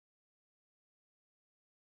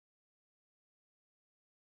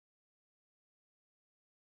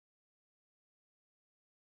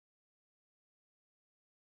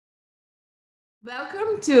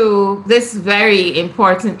Welcome to this very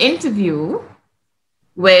important interview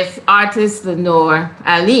with artist Llanor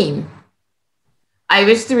Alleyne. I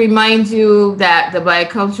wish to remind you that the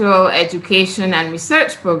Bicultural Education and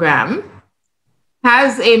Research Program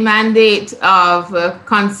has a mandate of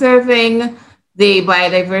conserving the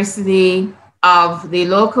biodiversity of the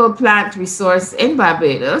local plant resource in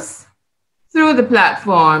Barbados through the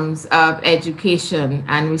platforms of education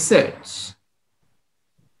and research.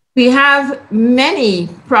 We have many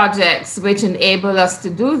projects which enable us to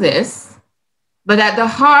do this, but at the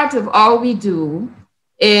heart of all we do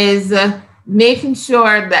is making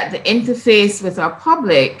sure that the interface with our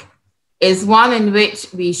public is one in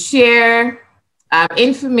which we share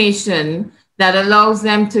information that allows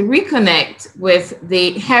them to reconnect with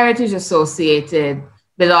the heritage associated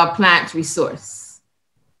with our plant resource.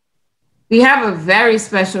 We have a very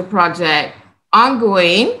special project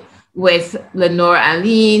ongoing with Llanor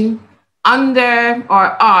Alleyne under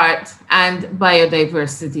our Art and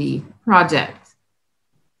Biodiversity project.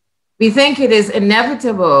 We think it is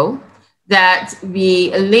inevitable that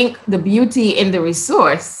we link the beauty in the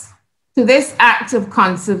resource to this act of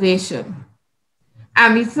conservation.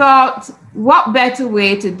 And we thought, what better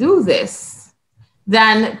way to do this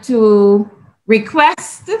than to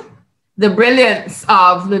request the brilliance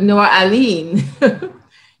of Llanor Alleyne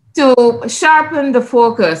to sharpen the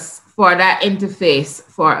focus for that interface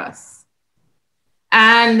for us.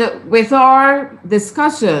 And with our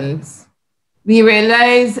discussions, we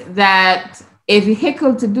realized that a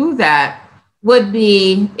vehicle to do that would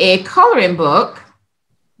be a coloring book,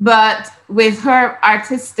 but with her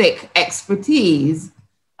artistic expertise,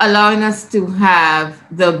 allowing us to have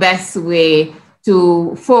the best way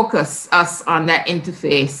to focus us on that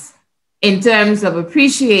interface in terms of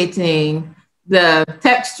appreciating the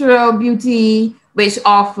textural beauty, which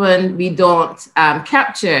often we don't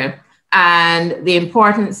capture, and the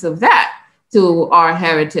importance of that to our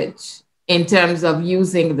heritage in terms of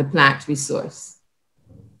using the plant resource.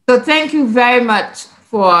 So thank you very much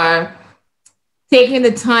for taking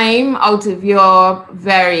the time out of your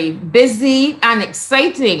very busy and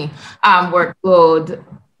exciting workload,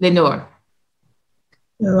 Llanor.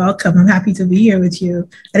 You're welcome. I'm happy to be here with you.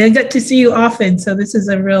 I didn't get to see you often, so this is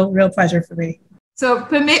a real pleasure for me. So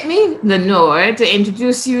permit me, Llanor, to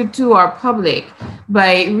introduce you to our public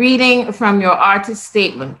by reading from your artist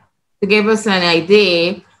statement to give us an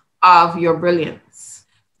idea of your brilliance.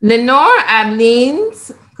 Llanor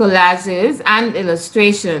Alleyne's collages and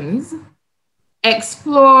illustrations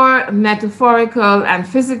explore metaphorical and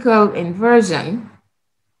physical inversion,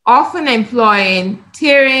 often employing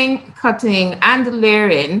tearing, cutting, and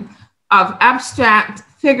layering of abstract,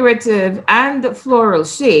 figurative, and floral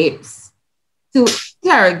shapes to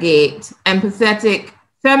interrogate empathetic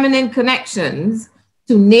feminine connections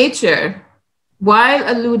to nature while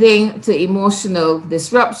alluding to emotional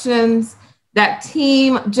disruptions that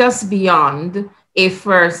teem just beyond a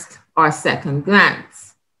first or second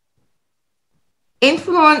glance.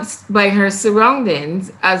 Influenced by her surroundings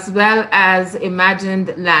as well as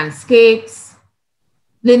imagined landscapes,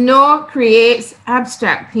 Llanor creates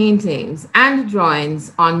abstract paintings and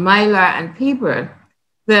drawings on mylar and paper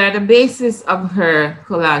that are the basis of her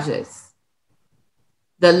collages.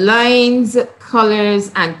 The lines,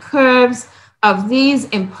 colors, and curves of these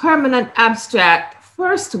impermanent abstract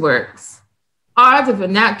first works are the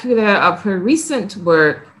vernacular of her recent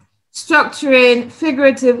work, structuring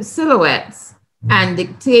figurative silhouettes and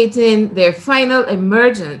dictating their final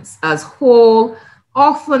emergence as whole,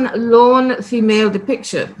 often lone female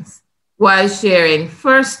depictions, while sharing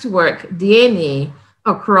first work DNA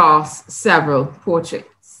across several portraits.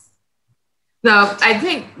 Now, I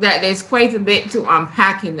think that there's quite a bit to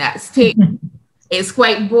unpack in that statement. It's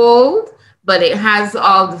quite bold, but it has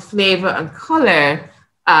all the flavor and color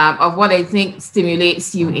of what I think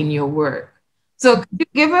stimulates you in your work. So could you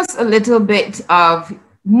give us a little bit of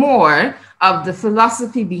more of the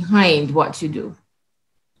philosophy behind what you do?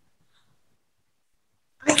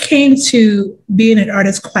 I came to being an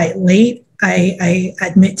artist quite late. I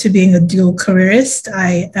admit to being a dual careerist.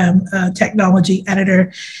 I am a technology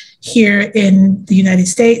editor here in the United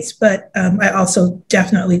States, but I also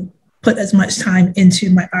definitely put as much time into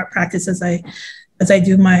my art practice as I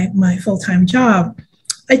do my full-time job.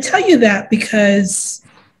 I tell you that because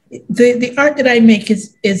the art that I make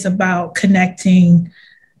is about connecting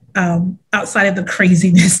outside of the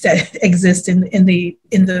craziness that exists in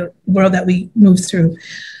the world that we move through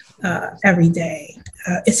every day.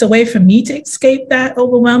 It's a way for me to escape that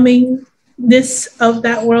overwhelmingness of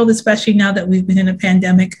that world, especially now that we've been in a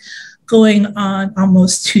pandemic going on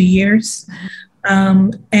almost 2 years.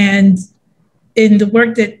 And in the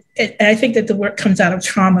work that and I think that the work comes out of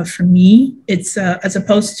trauma for me. It's as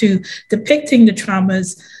opposed to depicting the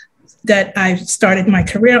traumas that I started my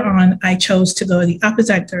career on, I chose to go the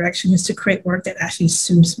opposite direction, is to create work that actually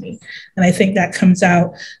soothes me. And I think that comes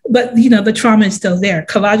out, but the trauma is still there.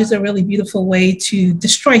 Collage is a really beautiful way to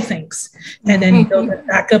destroy things and then build it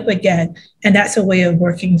back up again. And that's a way of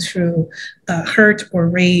working through hurt or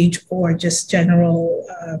rage or just general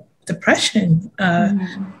depression.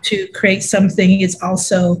 To create something is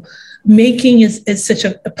also making is such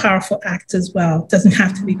a powerful act as well. It doesn't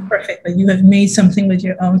have to be perfect, but you have made something with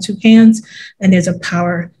your own two hands, and there's a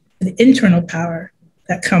power, an internal power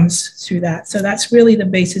that comes through that. So that's really the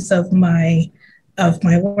basis of my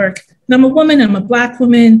work. And I'm a woman. I'm a Black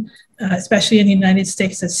woman, especially in the United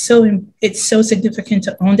States. It's so significant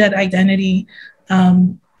to own that identity.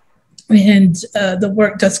 And the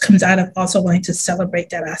work just comes out of also wanting to celebrate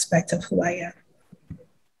that aspect of who I am.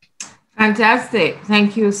 Fantastic.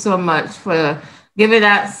 Thank you so much for giving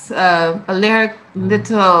us a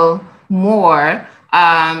little more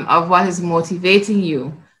of what is motivating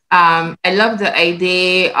you. I love the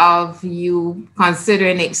idea of you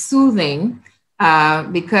considering it soothing,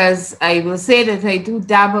 because I will say that I do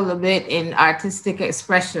dabble a bit in artistic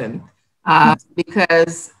expression,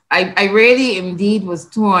 because I really indeed was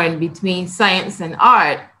torn between science and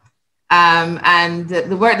art. And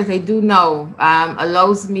the work that I do now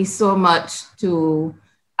allows me so much to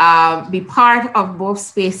be part of both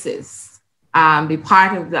spaces, be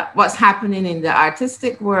part of what's happening in the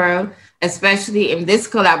artistic world, especially in this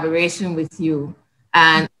collaboration with you,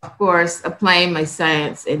 and of course, applying my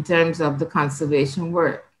science in terms of the conservation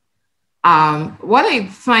work. What I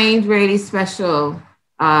find really special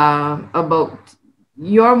about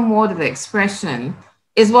your mode of expression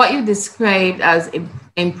is what you described as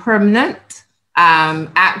impermanent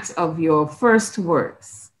act of your first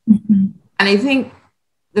works. And I think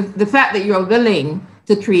the fact that you're willing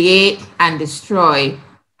to create and destroy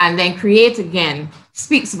and then create again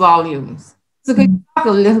speaks volumes. So can you talk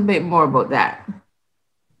a little bit more about that?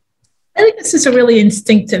 I think this is a really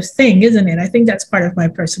instinctive thing, isn't it? I think that's part of my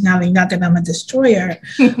personality, not that I'm a destroyer,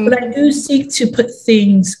 but I do seek to put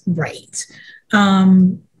things right.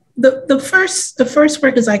 The first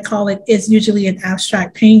work, as I call it, is usually an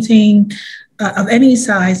abstract painting of any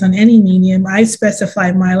size on any medium. I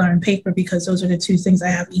specify mylar and paper because those are the two things I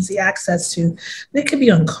have easy access to. It could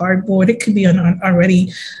be on cardboard, it could be on an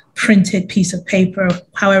already printed piece of paper,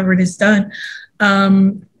 however it is done.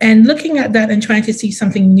 And looking at that and trying to see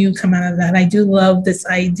something new come out of that. I do love this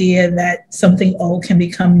idea that something old can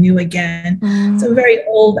become new again. It's a very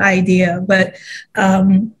old idea, but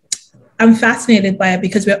I'm fascinated by it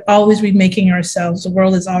because we're always remaking ourselves. The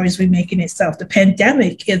world is always remaking itself. The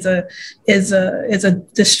pandemic is a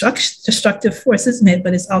destructive force, isn't it?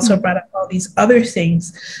 But it's also brought up all these other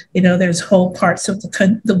things. There's whole parts of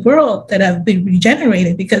the world that have been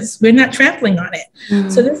regenerated because we're not trampling on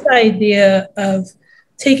it. So this idea of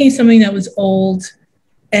taking something that was old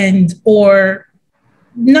or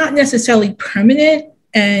not necessarily permanent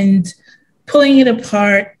and pulling it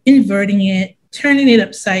apart, inverting it, turning it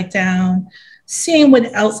upside down, seeing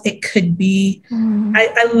what else it could be.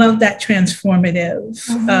 I love that transformative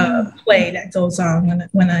play that goes on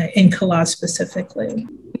in collage specifically.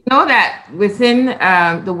 You know that within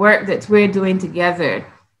the work that we're doing together,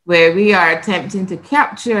 where we are attempting to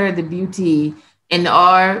capture the beauty in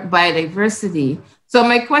our biodiversity. So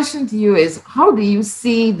my question to you is, how do you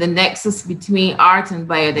see the nexus between art and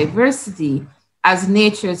biodiversity as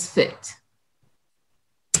nature's fit?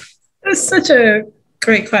 That's such a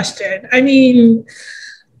great question. I mean,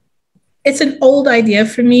 it's an old idea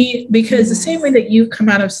for me because the same way that you've come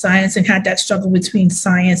out of science and had that struggle between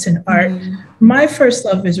science and art, my first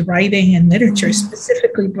love is writing and literature,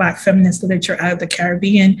 specifically Black feminist literature out of the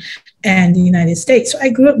Caribbean and the United States. So I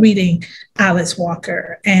grew up reading Alice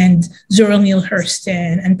Walker and Zora Neale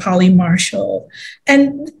Hurston and Polly Marshall.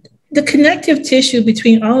 And the connective tissue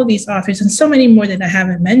between all of these authors and so many more that I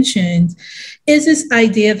haven't mentioned is this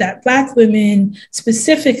idea that Black women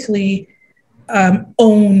specifically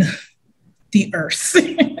own the earth,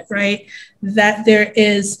 right? That there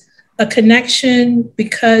is a connection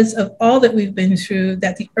because of all that we've been through,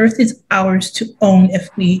 that the earth is ours to own if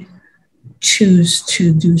we choose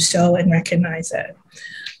to do so and recognize it.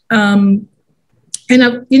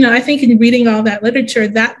 And I think in reading all that literature,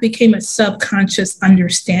 that became a subconscious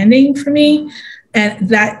understanding for me. And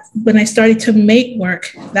that when I started to make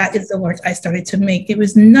work, that is the work I started to make. It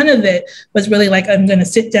was none of it was really like, I'm going to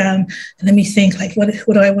sit down and let me think, like, what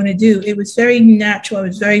do I want to do? It was very natural. I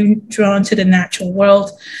was very drawn to the natural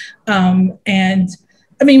world. And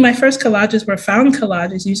I mean, my first collages were found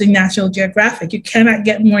collages using National Geographic. You cannot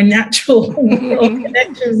get more natural world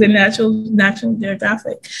connections than National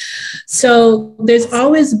Geographic. So there's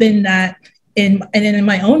always been that in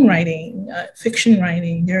my own writing, fiction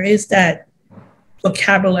writing, there is that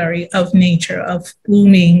vocabulary of nature, of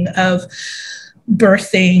blooming, of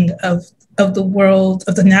birthing, of the world,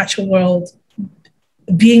 of the natural world,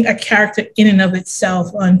 being a character in and of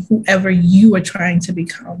itself on whoever you are trying to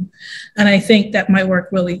become. And I think that my work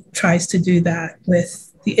really tries to do that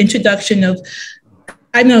with the introduction of,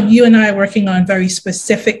 I know you and I are working on very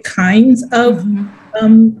specific kinds of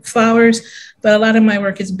flowers, but a lot of my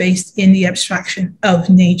work is based in the abstraction of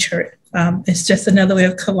nature. It's just another way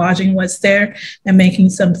of collaging what's there and making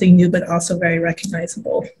something new, but also very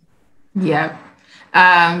recognizable. Yeah.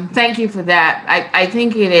 Thank you for that. I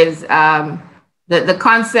think it is the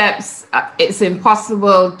concepts, it's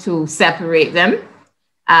impossible to separate them,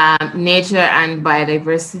 nature and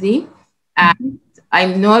biodiversity. And I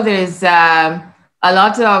know there's a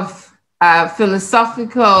lot of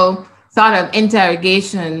philosophical sort of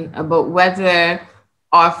interrogation about whether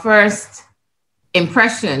our first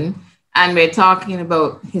impression, and we're talking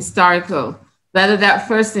about historical, whether that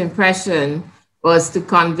first impression was to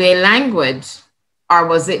convey language or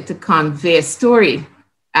was it to convey a story?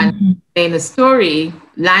 And in a story,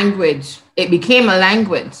 language, it became a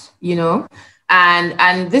language, you know?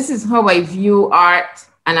 And this is how I view art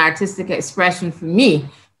and artistic expression for me,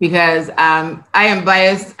 because I am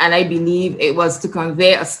biased and I believe it was to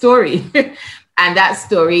convey a story. And that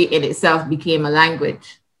story in itself became a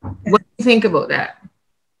language. What do you think about that?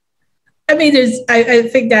 I mean, I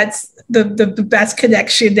think that's the best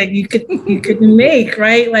connection that you could make,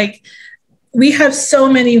 right? Like, we have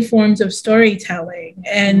so many forms of storytelling.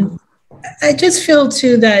 And I just feel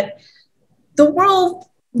too that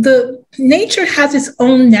the nature has its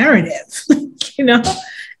own narrative, you know,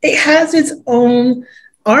 it has its own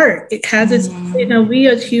art. It has its, you know, we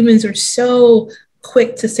as humans are so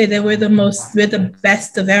quick to say that we're the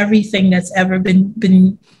best of everything that's ever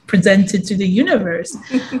been presented to the universe.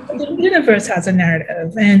 But the universe has a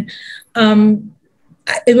narrative, and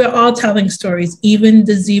we're all telling stories, even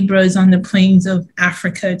the zebras on the plains of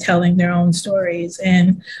Africa telling their own stories.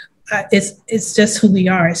 And it's just who we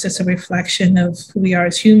are. It's just a reflection of who we are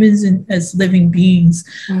as humans and as living beings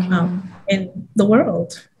in the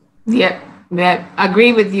world. Yeah, I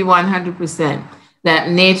agree with you 100% that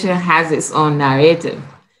nature has its own narrative.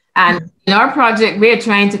 And in our project, we're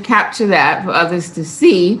trying to capture that for others to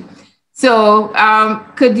see. So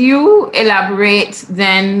could you elaborate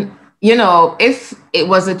then, you know, if it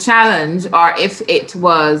was a challenge or if it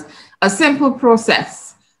was a simple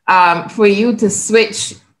process for you to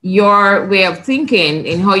switch your way of thinking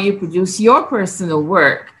in how you produce your personal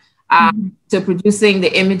work to producing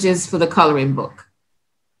the images for the coloring book?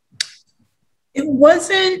 It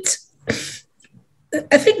wasn't,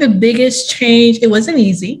 I think the biggest change, it wasn't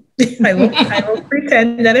easy. I will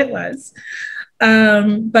pretend that it was.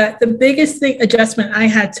 But the biggest adjustment I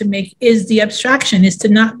had to make is the abstraction, is to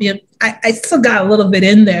not be, I still got a little bit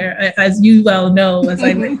in there, as you well know, as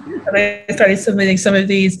I started submitting some of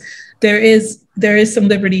these, there is some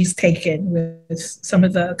liberties taken with some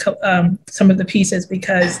of the pieces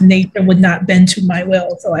because nature would not bend to my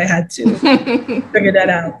will. So I had to figure that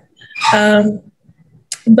out.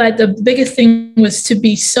 But the biggest thing was to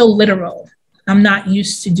be so literal. I'm not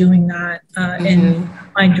used to doing that in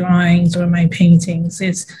my drawings or my paintings.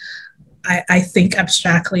 I think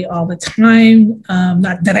abstractly all the time.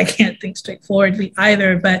 Not that I can't think straightforwardly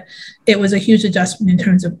either, but it was a huge adjustment in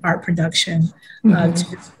terms of art production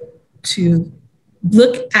to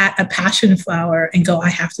look at a passion flower and go, I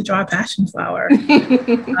have to draw a passion flower.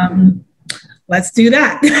 Let's do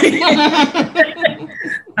that.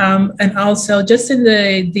 And also just in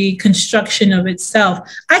the construction of itself,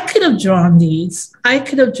 I could have drawn these.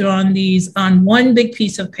 On one big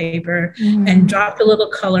piece of paper and dropped a little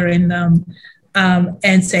color in them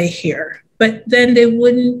and say here. But then they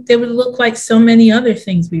would look like so many other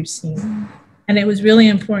things we've seen. And it was really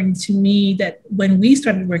important to me that when we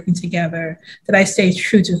started working together, that I stay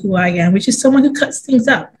true to who I am, which is someone who cuts things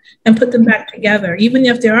up and put them back together, even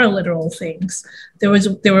if there are literal things. There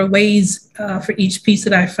were ways for each piece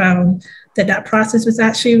that I found that process was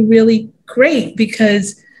actually really great,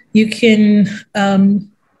 because you can,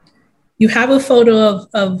 you have a photo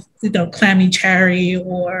of clammy cherry,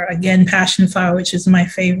 or again, passion flower, which is my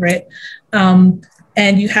favorite.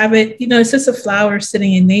 And you have it, it's just a flower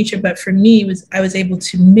sitting in nature. But for me, I was able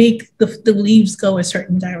to make the leaves go a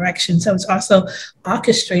certain direction. So it's also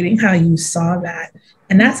orchestrating how you saw that.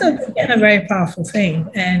 And that's, again, a very powerful thing.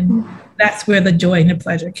 And that's where the joy and the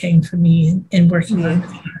pleasure came for me in working on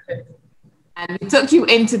it. And we took you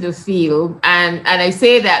into the field, and I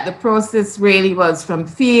say that the process really was from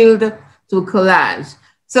field to collage.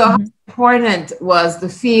 So how important was the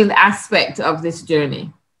field aspect of this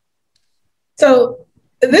journey? So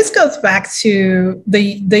this goes back to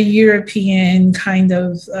the European kind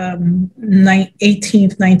of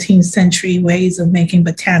 18th, 19th century ways of making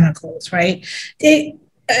botanicals, right?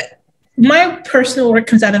 My personal work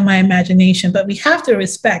comes out of my imagination, but we have to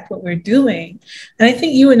respect what we're doing. And I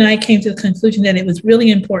think you and I came to the conclusion that it was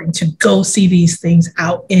really important to go see these things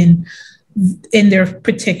out in their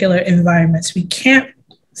particular environments. We can't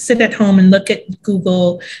sit at home and look at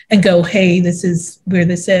Google and go, hey, this is where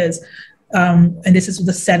this is. And this is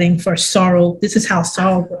the setting for sorrow. This is how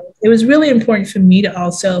sorrow grows. It was really important for me to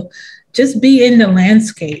also just be in the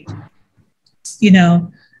landscape. You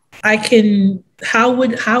know, how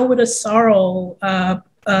would a sorrel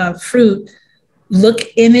fruit look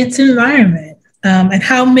in its environment? And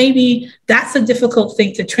how maybe that's a difficult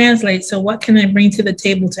thing to translate. So what can I bring to the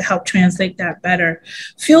table to help translate that better?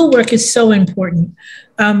 Field work is so important.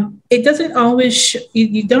 It doesn't always,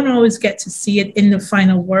 you don't always get to see it in the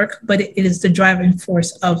final work, but it is the driving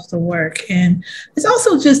force of the work. And it's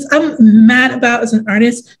also just, I'm mad about, as an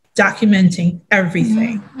artist, documenting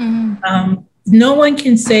everything. No one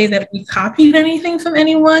can say that we copied anything from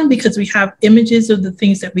anyone because we have images of the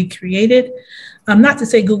things that we created. Not to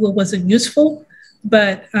say Google wasn't useful,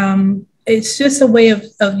 but it's just a way of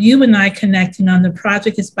you and I connecting on the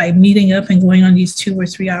project is by meeting up and going on these 2 or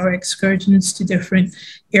 3 hour excursions to different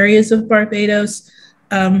areas of Barbados.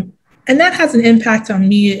 And that has an impact on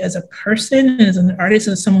me as a person, as an artist,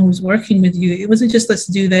 as someone who's working with you. It wasn't just let's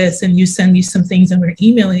do this and you send me some things and we're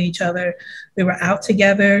emailing each other. We were out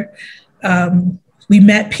together. We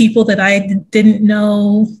met people that I didn't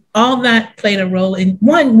know. All that played a role in,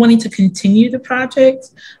 one, wanting to continue the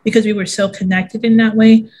project because we were so connected in that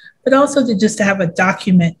way, but also to have a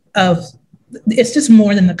document of, it's just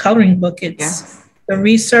more than the coloring book. It's the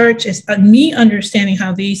research, it's me understanding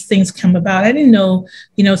how these things come about. I didn't know,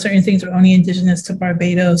 certain things were only indigenous to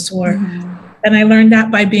Barbados and I learned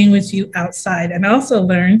that by being with you outside. And I also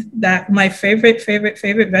learned that my favorite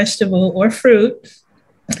vegetable or fruit,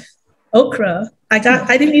 okra,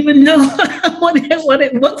 I didn't even know what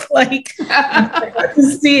it looked like. I got to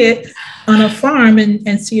see it on a farm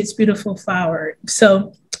and see its beautiful flower.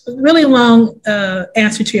 So really long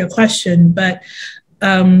answer to your question, but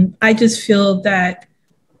I just feel that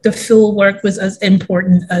the field work was as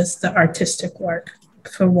important as the artistic work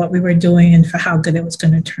for what we were doing and for how good it was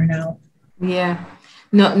going to turn out. Yeah,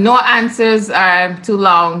 no answers are too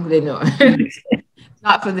long,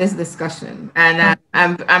 not for this discussion. And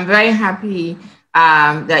I'm very happy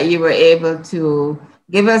that you were able to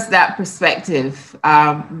give us that perspective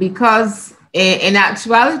because in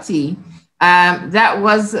actuality, that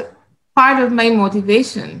was part of my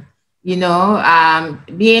motivation,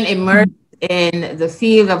 being immersed in the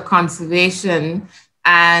field of conservation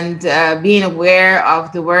and being aware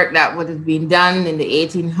of the work that would have been done in the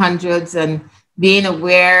 1800s and being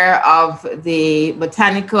aware of the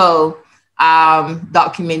botanical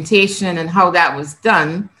documentation and how that was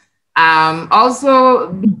done.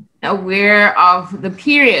 Also being aware of the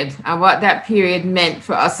period and what that period meant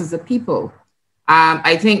for us as a people.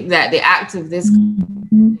 I think that the act of this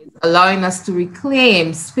is allowing us to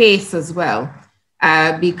reclaim space as well,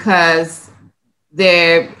 because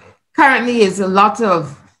there currently is a lot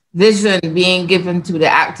of vision being given to the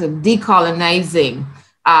act of decolonizing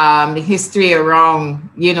the history around,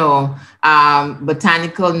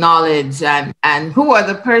 botanical knowledge and who are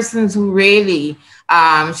the persons who really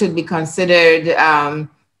should be considered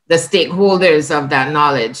the stakeholders of that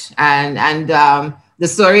knowledge. And the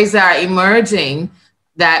stories are emerging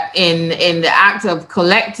that in the act of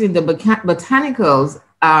collecting the botanicals,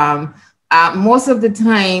 most of the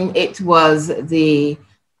time it was the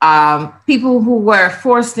people who were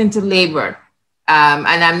forced into labor.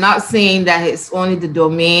 And I'm not saying that it's only the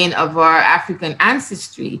domain of our African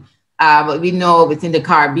ancestry, but we know within the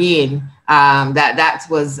Caribbean that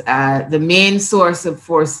was the main source of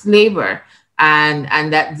forced labor,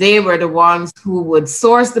 and that they were the ones who would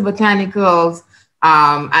source the botanicals,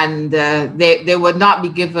 and they would not be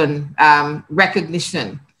given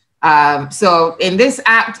recognition. So in this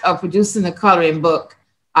act of producing a coloring book,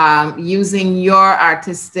 using your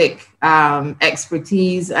artistic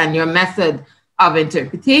expertise and your method of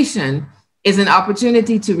interpretation is an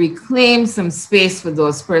opportunity to reclaim some space for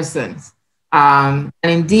those persons. And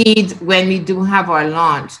indeed, when we do have our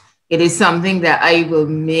launch, it is something that I will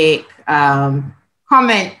make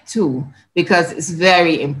comment to because it's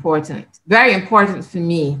very important for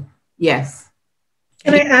me, Yes.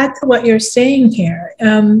 Can I add to what you're saying here?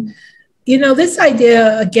 This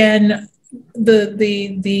idea, again,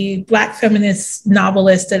 the Black feminist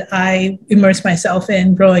novelist that I immersed myself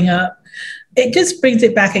in growing up, it just brings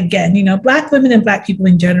it back again. Black women and Black people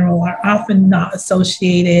in general are often not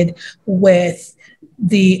associated with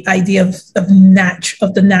the idea of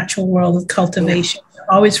the natural world of cultivation. Yeah.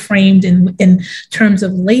 Always framed in terms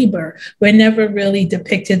of labor. We're never really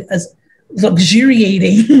depicted as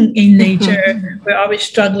luxuriating in nature. We're always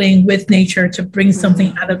struggling with nature to bring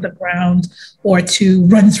something out of the ground or to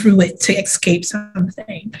run through it to escape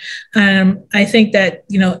something. I think that,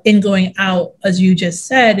 in going out, as you just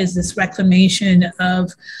said, is this reclamation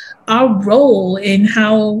of our role in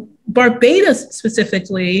how Barbados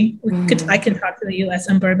specifically, I can talk to the US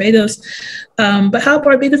and Barbados, but how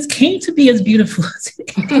Barbados came to be as beautiful as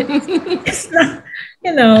it is. It's not,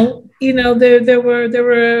 there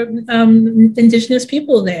were indigenous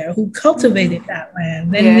people there who cultivated that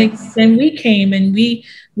land. Then we came and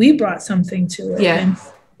we brought something to it. Yes. And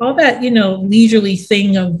all that, leisurely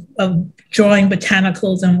thing of drawing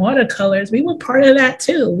botanicals and watercolors, we were part of that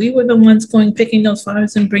too. We were the ones picking those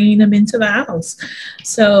flowers and bringing them into the house.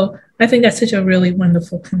 So I think that's such a really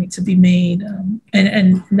wonderful point to be made.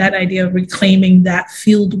 And that idea of reclaiming that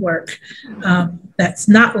field work that's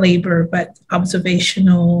not labor, but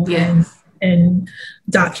observational. Yes. and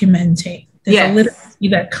documenting. There's a literacy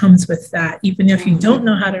that comes with that. Even if you don't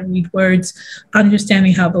know how to read words,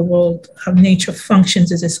 understanding how nature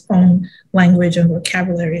functions as its own language and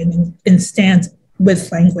vocabulary and stands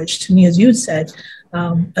with language, to me, as you said,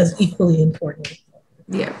 as equally important.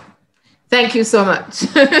 Yeah. Thank you so much.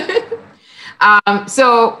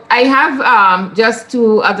 So I have just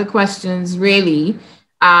two other questions, really.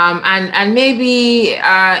 And maybe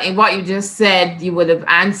in what you just said, you would have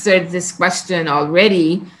answered this question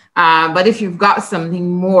already. But if you've got something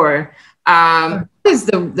more, what is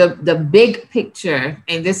the big picture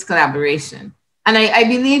in this collaboration? And I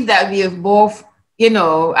believe that we have both,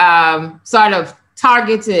 sort of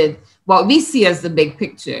targeted what we see as the big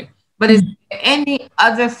picture. But is there any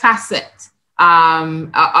other facet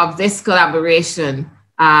of this collaboration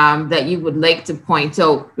that you would like to point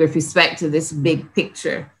out with respect to this big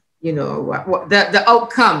picture? What the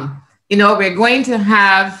outcome. We're going to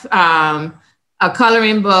have a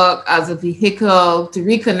coloring book as a vehicle to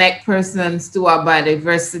reconnect persons to our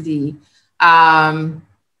biodiversity,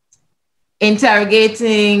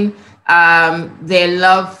 interrogating their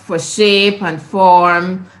love for shape and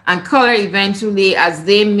form and color eventually as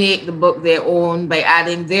they make the book their own by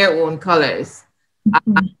adding their own colors.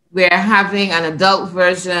 We're having an adult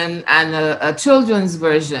version and a children's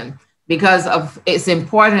version because it's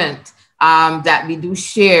important that we do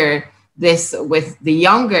share this with the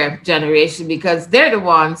younger generation, because they're the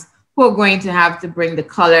ones who are going to have to bring the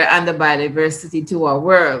color and the biodiversity to our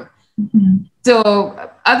world.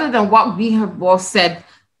 So other than what we have both said,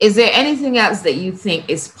 is there anything else that you think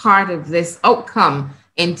is part of this outcome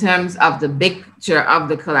in terms of the big picture of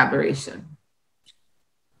the collaboration?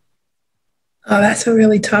 Oh, that's a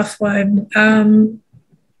really tough one. The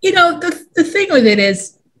thing with it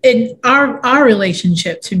is, our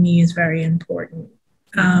relationship to me is very important.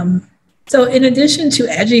 So in addition to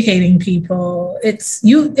educating people,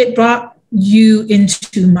 it brought you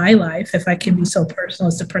into my life, if I can be so personal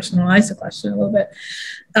as to personalize the question a little bit.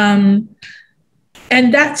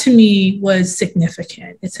 And that to me was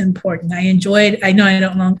significant. It's important. I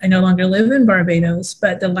no longer live in Barbados,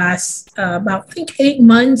 but the last about, I think, 8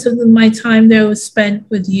 months of my time there was spent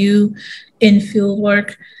with you in field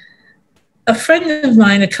work. A friend of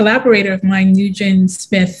mine, a collaborator of mine, Nugent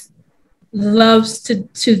Smith, loves to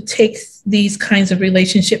take these kinds of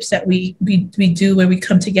relationships that we do where we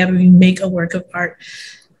come together, we make a work of art.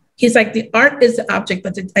 He's like, the art is the object,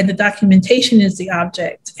 but the documentation is the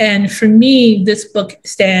object. And for me, this book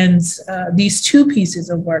stands, these two pieces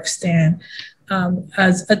of work stand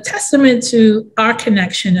as a testament to our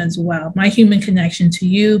connection as well, my human connection to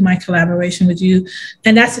you, my collaboration with you.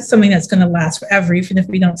 And that's something that's going to last forever, even if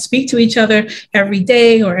we don't speak to each other every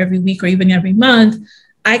day or every week or even every month.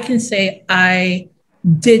 I can say I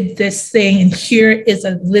did this thing, and here is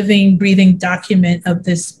a living, breathing document of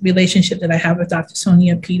this relationship that I have with Dr.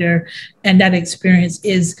 Sonia Peter. And that experience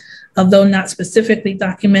is, although not specifically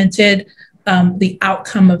documented, the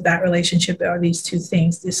outcome of that relationship are these two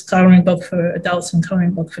things, this coloring book for adults and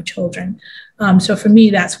coloring book for children. So for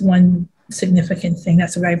me, that's one significant thing.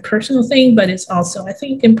 That's a very personal thing, but it's also, I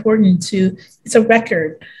think, important it's a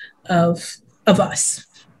record of us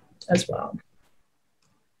as well.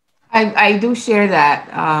 I do share that.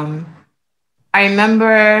 I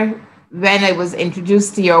remember when I was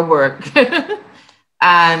introduced to your work,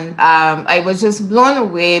 And I was just blown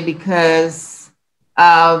away because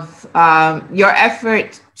of your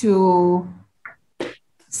effort to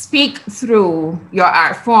speak through your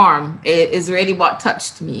art form. It is really what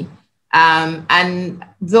touched me. And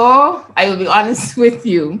though I will be honest with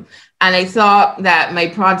you, and I thought that my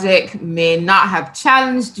project may not have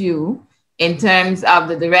challenged you in terms of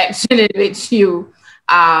the direction in which you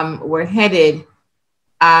were headed,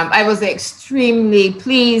 I was extremely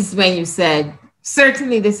pleased when you said,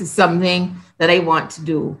 certainly this is something that I want to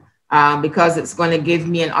do because it's going to give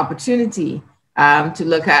me an opportunity to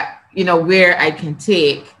look at, where I can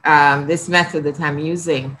take this method that I'm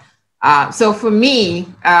using. So for me,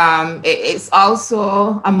 it's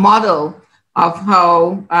also a model of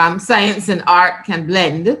how science and art can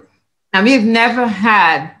blend. And we've never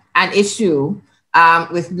had an issue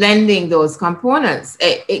with blending those components.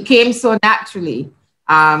 It came so naturally.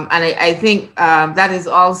 And I think that is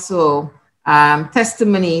also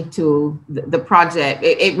testimony to the project.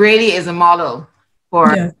 It really is a model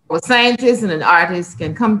for scientists and an artist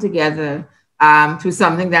can come together through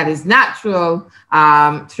something that is natural,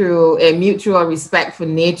 through a mutual respect for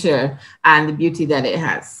nature and the beauty that it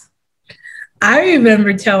has. I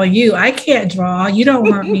remember telling you, I can't draw. You don't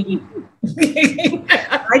want me.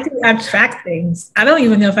 I do abstract things. I don't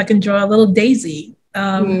even know if I can draw a little daisy. So,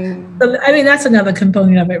 I mean, that's another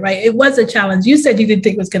component of it, right? It was a challenge. You said you didn't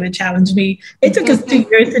think it was going to challenge me. It took us 2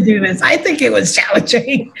 years to do this. I think it was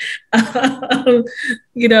challenging.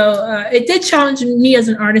 It did challenge me as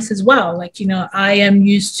an artist as well. Like, I am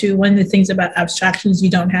used to one of the things about abstractions,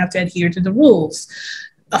 you don't have to adhere to the rules.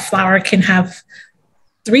 A flower can have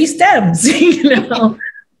 3 stems,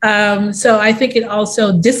 So I think it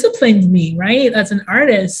also disciplined me, right, as an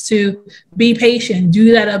artist to be patient,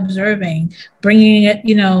 do that observing, bringing it,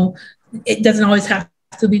 it doesn't always have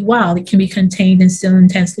to be wild. It can be contained and still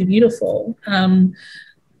intensely beautiful.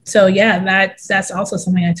 So yeah, that's also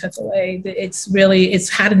something I took away. It's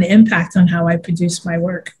had an impact on how I produce my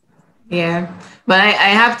work. Yeah, but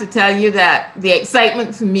I have to tell you that the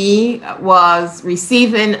excitement for me was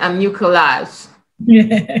receiving a new collage.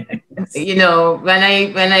 Yes.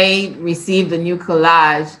 When I received the new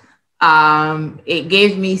collage, it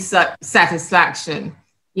gave me such satisfaction,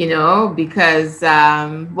 because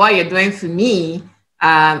what you're doing for me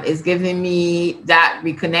is giving me that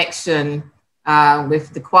reconnection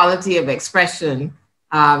with the quality of expression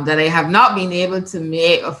that I have not been able to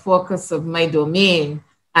make a focus of my domain.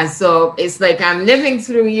 And so it's like I'm living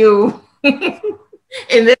through you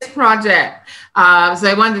in this project. So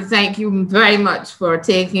I want to thank you very much for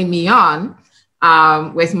taking me on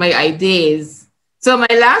with my ideas. So my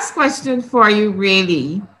last question for you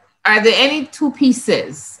really, are there any 2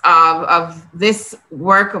 pieces of this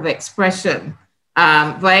work of expression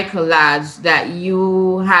via collage that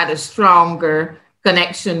you had a stronger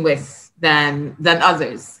connection with than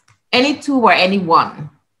others? Any 2 or any 1?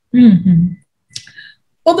 Mm-hmm.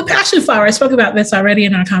 Well, the passion flower, I spoke about this already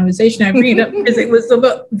in our conversation. I bring it up because it was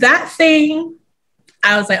about that thing.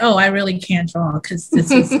 I was like, oh, I really can't draw because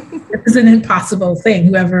this is an impossible thing.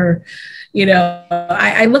 Whoever,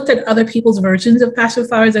 I looked at other people's versions of passion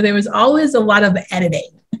flowers and there was always a lot of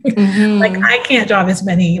editing. Mm-hmm. Like I can't draw this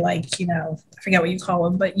many, I forget what you call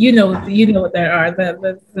them, but you know what there are,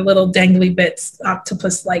 the little dangly bits,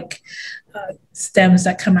 octopus-like stems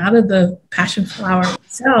that come out of the passion flower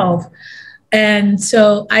itself. And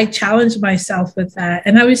so I challenged myself with that.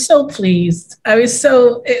 And I was so pleased.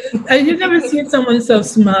 You've never seen someone so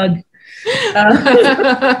smug.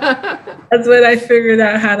 That's when I figured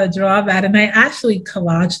out how to draw that. And I actually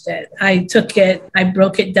collaged it. I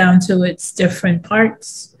broke it down to its different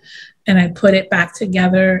parts and I put it back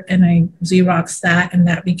together and I Xeroxed that and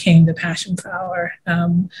that became the passion flower.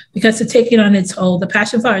 Because to take it on its whole, the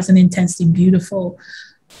passion flower is an intensely beautiful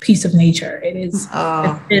piece of nature. It is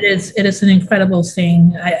an incredible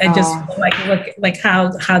thing. I just look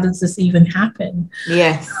how does this even happen?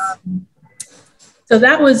 Yes. So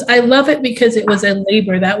I love it because it was a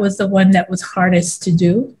labor. That was the one that was hardest to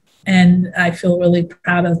do. And I feel really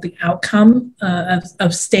proud of the outcome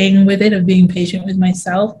of staying with it, of being patient with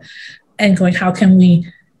myself and going, how can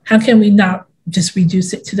we not just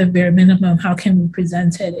reduce it to the bare minimum? How can we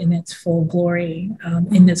present it in its full glory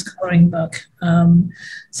in this coloring book?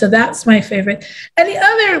 So that's my favorite. And the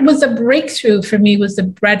other was a breakthrough for me was the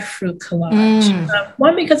breadfruit collage.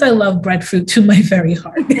 One, because I love breadfruit to my very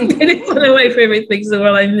heart. It is one of my favorite things in the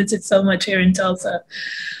world. I miss it so much here in Tulsa.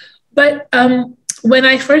 But when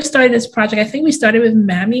I first started this project, I think we started with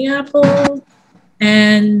Mammy Apple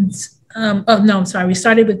and, we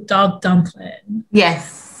started with Dog Dumpling.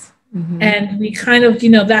 Yes. And we kind of,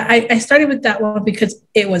 that I started with that one because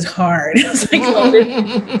it was hard. It was like,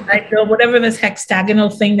 I know whatever this hexagonal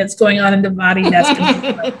thing that's going on in the body, that's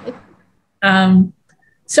going to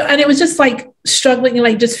so, and it was just like struggling,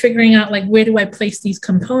 like just figuring out like, where do I place these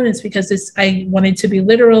components? Because I wanted to be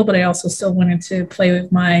literal, but I also still wanted to play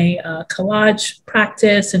with my collage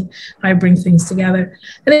practice and how I bring things together.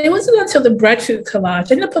 And it wasn't until the breadfruit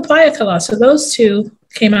collage and the papaya collage, so those two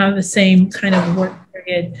came out of the same kind of work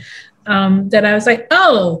period, that I was like,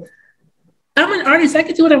 oh, I'm an artist, I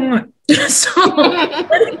can do what I want. So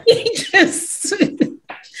let me just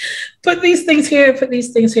put these things here, put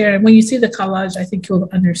these things here. And when you see the collage, I think you'll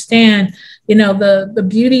understand, the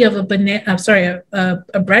beauty of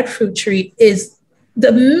a breadfruit tree is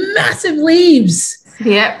the massive leaves.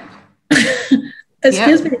 Yep.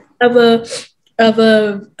 Excuse me, of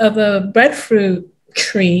a breadfruit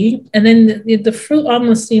tree. And then the fruit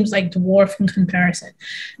almost seems like dwarf in comparison.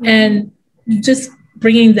 And just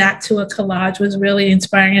bringing that to a collage was really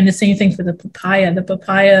inspiring. And the same thing for the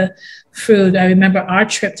papaya fruit. I remember our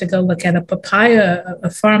trip to go look at a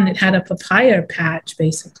farm that had a papaya patch,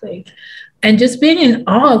 basically. And just being in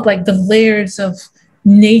awe of like the layers of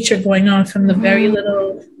nature going on from the very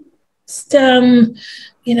little stem,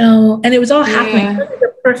 and it was all happening at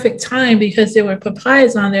the perfect time because there were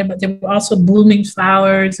papayas on there, but there were also blooming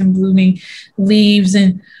flowers and blooming leaves.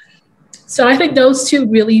 And so I think those two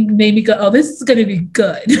really made me go, oh, this is going to be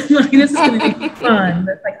good. Like, this is going to be fun.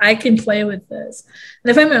 Like, I can play with this.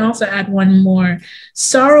 And if I may also add one more,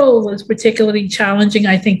 sorrel was particularly challenging.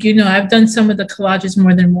 I think, I've done some of the collages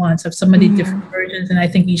more than once of so many different versions, and I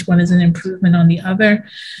think each one is an improvement on the other.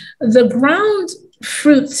 The ground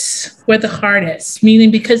fruits were the hardest, meaning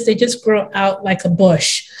because they just grow out like a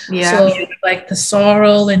bush. Yeah. So like the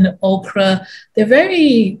sorrel and the okra, they're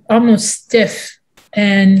very almost stiff,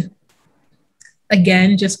 and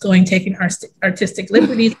again, just taking artistic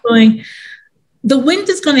liberties, the wind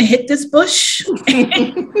is going to hit this bush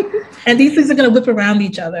and these things are going to whip around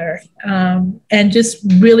each other. And just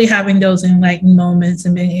really having those enlightened moments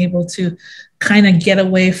and being able to kind of get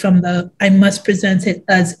away from I must present it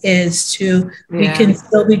as is to, we can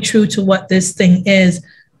still be true to what this thing is,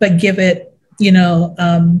 but give it,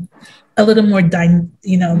 a little more,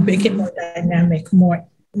 make it more dynamic,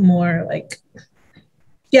 more like,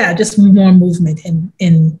 just more movement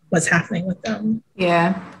in what's happening with them.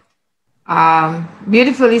 Yeah.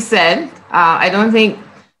 Beautifully said. I don't think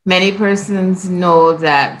many persons know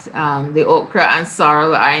that the okra and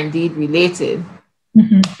sorrel are indeed related.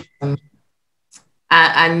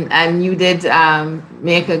 And you did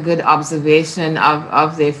make a good observation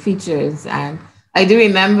of their features. And I do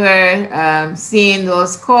remember seeing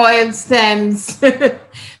those coiled stems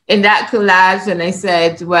in that collage. And I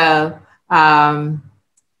said, well,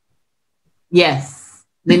 yes,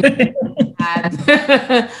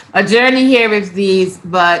 a journey here with these,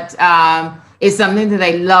 but it's something that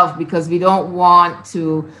I love because we don't want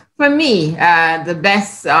to, for me, the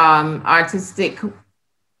best artistic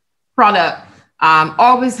product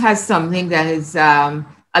always has something that is a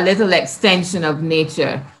little extension of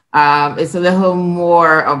nature. It's a little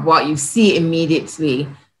more of what you see immediately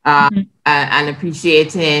and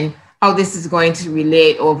appreciating how this is going to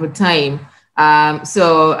relate over time.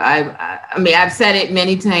 So I mean, I've said it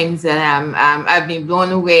many times that I've been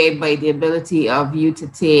blown away by the ability of you to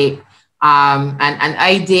take an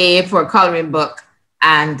idea for a coloring book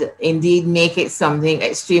and indeed make it something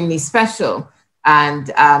extremely special.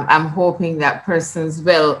 And I'm hoping that persons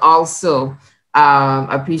will also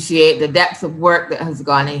appreciate the depth of work that has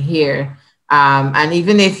gone in here. And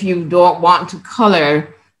even if you don't want to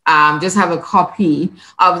color, just have a copy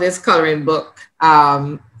of this coloring book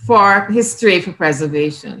for history, for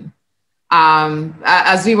preservation.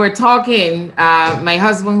 As we were talking, my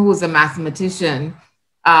husband, who's a mathematician,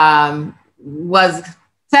 was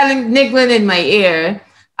niggling in my ear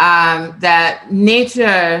that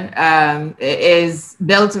nature is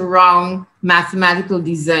built around mathematical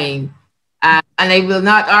design. And I will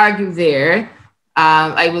not argue there.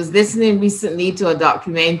 I was listening recently to a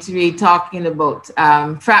documentary talking about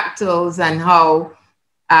fractals and how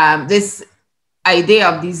this idea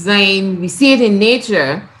of design, we see it in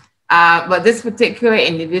nature, but this particular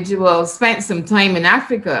individual spent some time in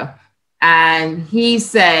Africa, and he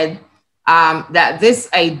said that this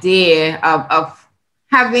idea of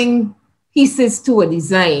having pieces to a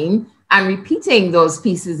design and repeating those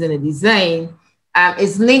pieces in a design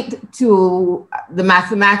is linked to the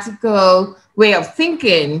mathematical way of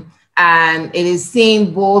thinking, and it is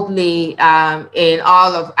seen boldly in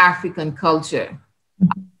all of African culture.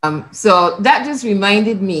 So that just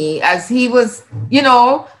reminded me, as he was,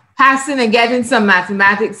 passing and getting some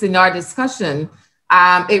mathematics in our discussion,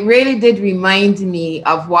 it really did remind me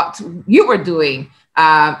of what you were doing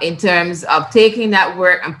in terms of taking that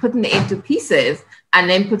work and putting it into pieces and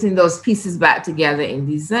then putting those pieces back together in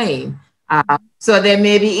design. So there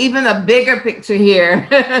may be even a bigger picture here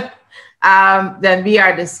than we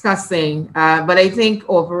are discussing. But I think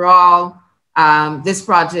overall, this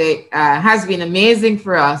project has been amazing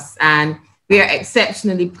for us, and we are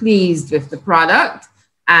exceptionally pleased with the product.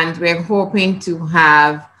 And we're hoping to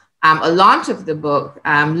have a launch of the book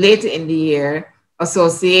later in the year,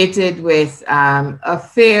 associated with a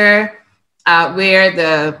fair where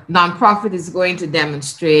the nonprofit is going to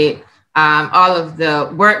demonstrate all of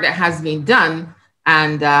the work that has been done.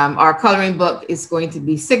 And our coloring book is going to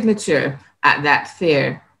be signature at that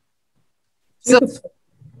fair. So,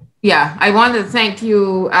 yeah, I want to thank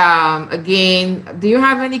you again. Do you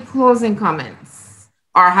have any closing comments,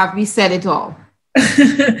 or have we said it all?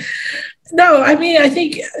 No, I mean, I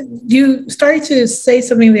think you started to say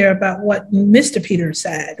something there about what Mr. Peter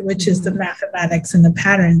said, which is the mathematics and the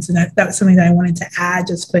patterns. And that was something that I wanted to add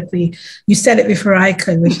just quickly. You said it before I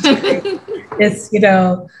could, which is, you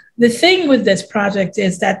know, the thing with this project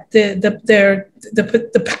is that the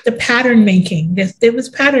pattern making, it was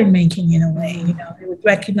pattern making in a way, you know, it was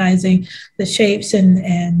recognizing the shapes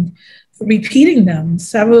and repeating them.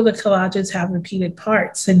 Several of the collages have repeated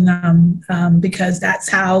parts, and because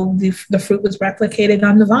that's how the fruit was replicated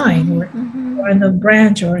on the vine or in the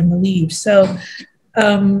branch or in the leaves. So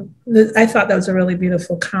I thought that was a really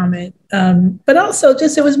beautiful comment. But also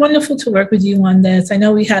just, it was wonderful to work with you on this. I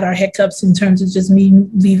know we had our hiccups in terms of just me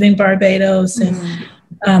leaving Barbados and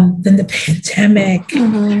then the pandemic,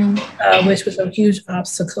 which was a huge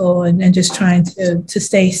obstacle, and just trying to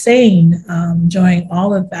stay sane during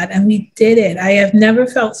all of that. And we did it. I have never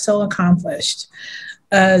felt so accomplished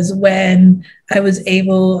as when I was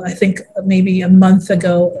able, I think maybe a month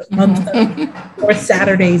or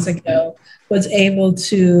Saturdays ago, was able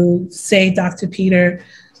to say, Dr. Peter,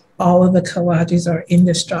 all of the collages are in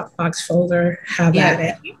this Dropbox folder, have at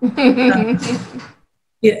it.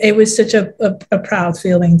 It was such a proud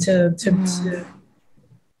feeling to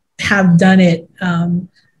have done it,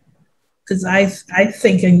 because I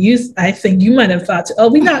think you might have thought,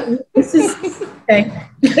 this is okay.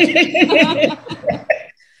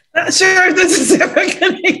 Not sure if this is ever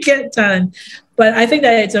going to get done, but I think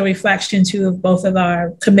that it's a reflection too of both of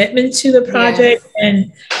our commitment to the project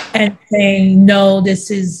and saying, no,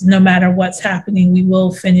 this is, no matter what's happening, we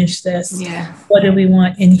will finish this. Yeah. What do we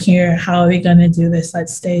want in here? How are we going to do this?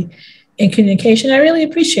 Let's stay in communication. I really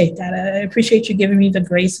appreciate that. I appreciate you giving me the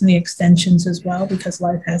grace and the extensions as well, because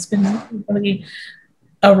life has been really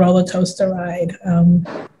a roller coaster ride.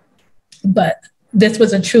 But this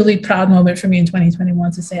was a truly proud moment for me in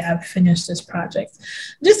 2021 to say I've finished this project.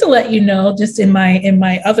 Just to let you know, just in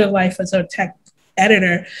my other life as a tech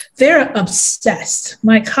editor, they're obsessed.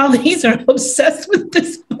 My colleagues are obsessed with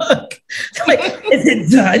this book. They're like, is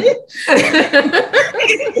it done?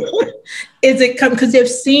 Is it come? Because they've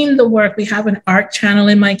seen the work. We have an art channel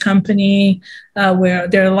in my company where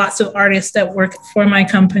there are lots of artists that work for my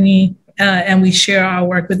company. And we share our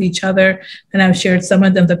work with each other. And I've shared some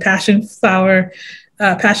of them. The passion fruit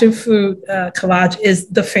collage is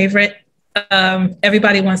the favorite.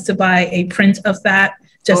 Everybody wants to buy a print of that,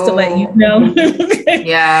 just to let you know.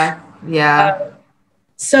 Yeah.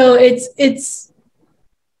 So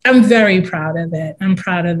I'm very proud of it. I'm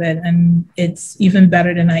proud of it. And it's even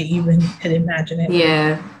better than I even could imagine it.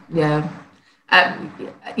 Yeah.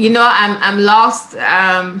 I'm lost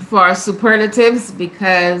for superlatives,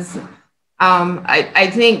 because I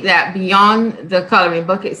think that beyond the coloring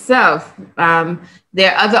book itself, there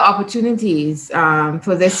are other opportunities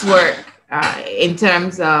for this work in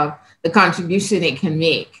terms of the contribution it can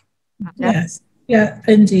make. Yes, yeah,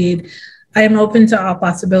 indeed. I am open to all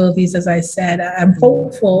possibilities, as I said. I'm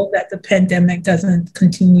hopeful that the pandemic doesn't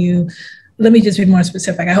continue. Let me just be more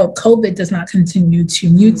specific. I hope COVID does not continue to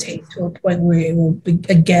mutate to a point where it will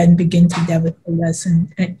again begin to devastate us.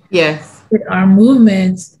 And yes, with our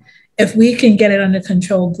movements, if we can get it under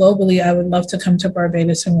control globally, I would love to come to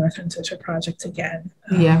Barbados and work on such a project again.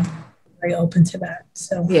 Very open to that.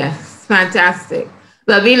 So yes, fantastic.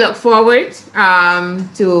 Well, we look forward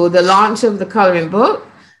to the launch of the coloring book.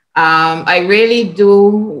 I really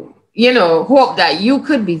do, hope that you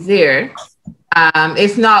could be there.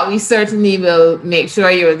 If not, we certainly will make sure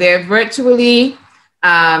you're there virtually,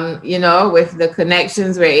 with the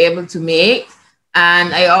connections we're able to make.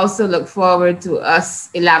 And I also look forward to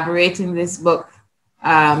us elaborating this book,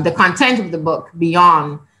 the content of the book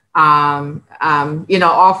beyond, offering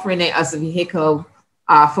it as a vehicle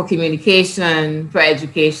for communication, for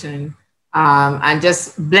education, and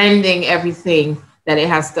just blending everything that it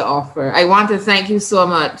has to offer. I want to thank you so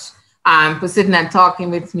much for sitting and talking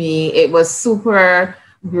with me. It was super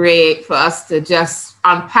great for us to just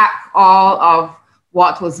unpack all of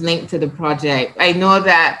what was linked to the project. I know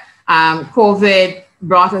that COVID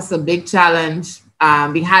brought us a big challenge.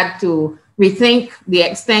 We had to rethink the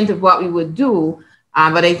extent of what we would do,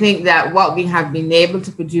 but I think that what we have been able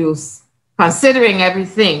to produce, considering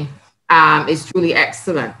everything, is truly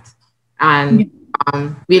excellent. And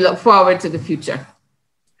we look forward to the future.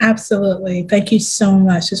 Absolutely. Thank you so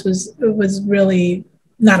much. It was really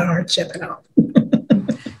not a hardship at all.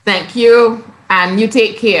 Thank you, and you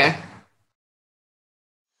take care.